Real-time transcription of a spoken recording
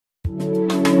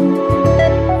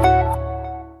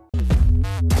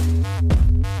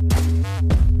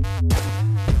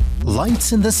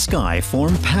Lights in the sky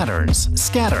form patterns,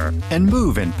 scatter, and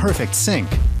move in perfect sync,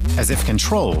 as if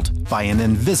controlled by an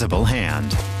invisible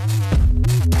hand.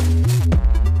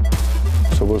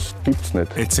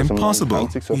 It's impossible.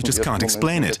 You just can't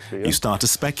explain it. You start to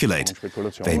speculate.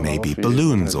 They may be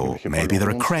balloons, or maybe there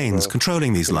are cranes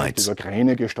controlling these lights.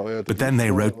 But then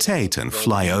they rotate and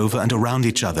fly over and around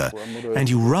each other, and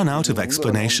you run out of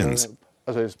explanations.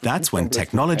 That's when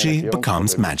technology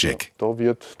becomes magic.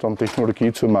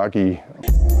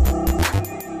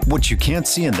 What you can't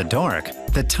see in the dark,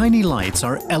 the tiny lights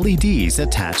are LEDs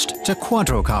attached to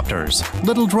quadrocopters,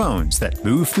 little drones that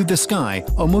move through the sky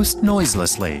almost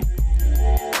noiselessly.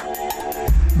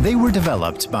 They were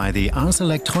developed by the Ars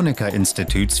Electronica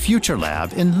Institute's Future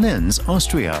Lab in Linz,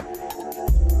 Austria.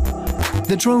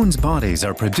 The drones' bodies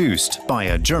are produced by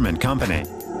a German company.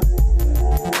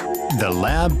 The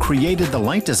lab created the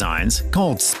light designs,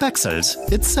 called Spexels,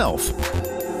 itself.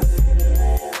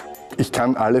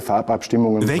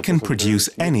 They can produce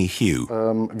any hue.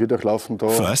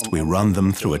 First, we run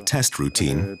them through a test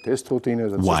routine.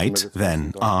 White,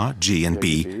 then R, G, and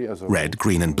B, red,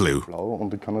 green, and blue.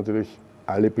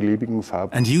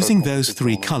 And using those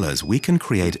three colors, we can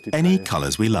create any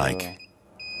colors we like.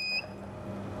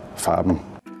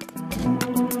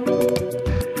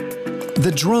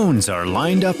 The drones are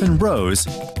lined up in rows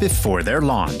before they're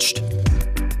launched.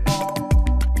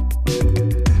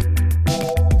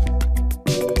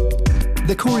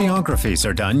 The choreographies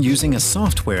are done using a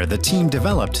software the team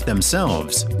developed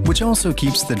themselves, which also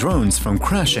keeps the drones from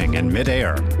crashing in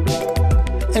mid-air.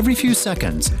 Every few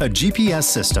seconds, a GPS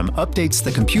system updates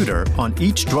the computer on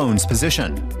each drone's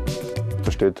position.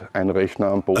 A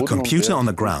computer on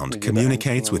the ground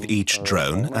communicates with each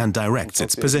drone and directs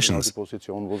its positions.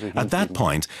 At that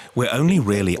point, we're only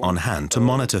really on hand to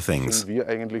monitor things.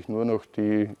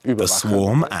 The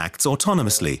swarm acts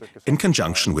autonomously, in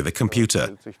conjunction with a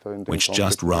computer, which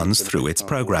just runs through its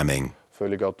programming.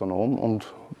 The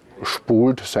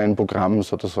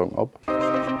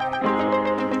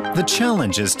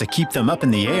challenge is to keep them up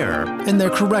in the air in their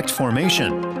correct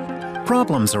formation.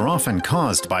 Problems are often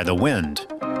caused by the wind.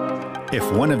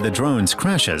 If one of the drones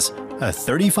crashes, a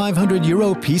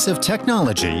 €3,500 piece of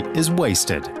technology is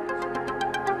wasted.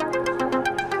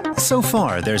 So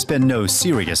far, there's been no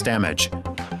serious damage.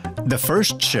 The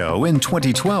first show in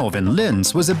 2012 in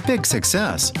Linz was a big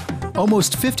success.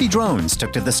 Almost 50 drones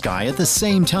took to the sky at the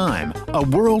same time, a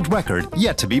world record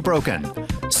yet to be broken.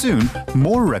 Soon,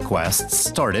 more requests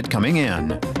started coming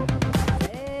in.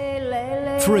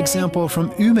 For example, from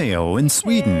Umeå in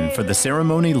Sweden for the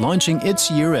ceremony launching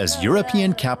its year as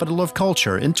European Capital of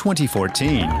Culture in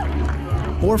 2014.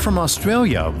 Or from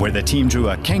Australia, where the team drew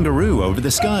a kangaroo over the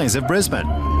skies of Brisbane.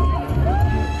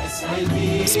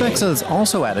 Spexels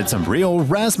also added some real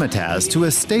razzmatazz to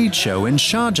a stage show in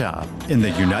Sharjah, in the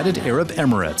United Arab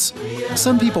Emirates.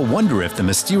 Some people wonder if the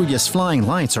mysterious flying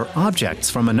lights are objects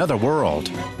from another world.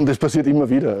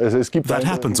 That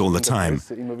happens all the time.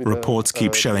 Reports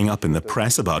keep showing up in the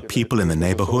press about people in the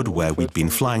neighborhood where we'd been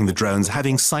flying the drones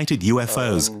having sighted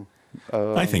UFOs.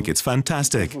 I think it's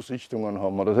fantastic.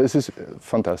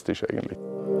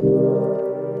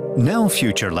 Now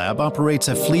Future Lab operates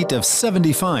a fleet of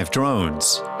 75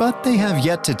 drones, but they have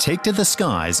yet to take to the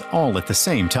skies all at the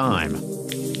same time.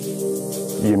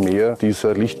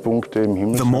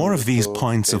 The more of these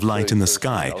points of light in the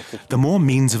sky, the more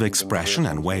means of expression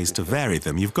and ways to vary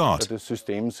them you've got.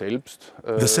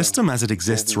 The system as it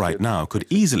exists right now could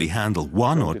easily handle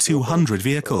 100 or 200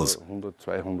 vehicles.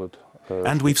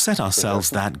 And we've set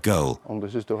ourselves that goal.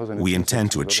 We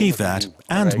intend to achieve that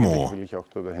and more.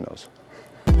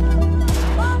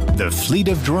 The fleet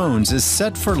of drones is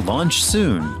set for launch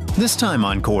soon, this time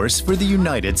on course for the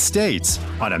United States,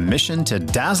 on a mission to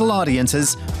dazzle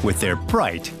audiences with their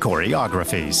bright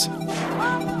choreographies.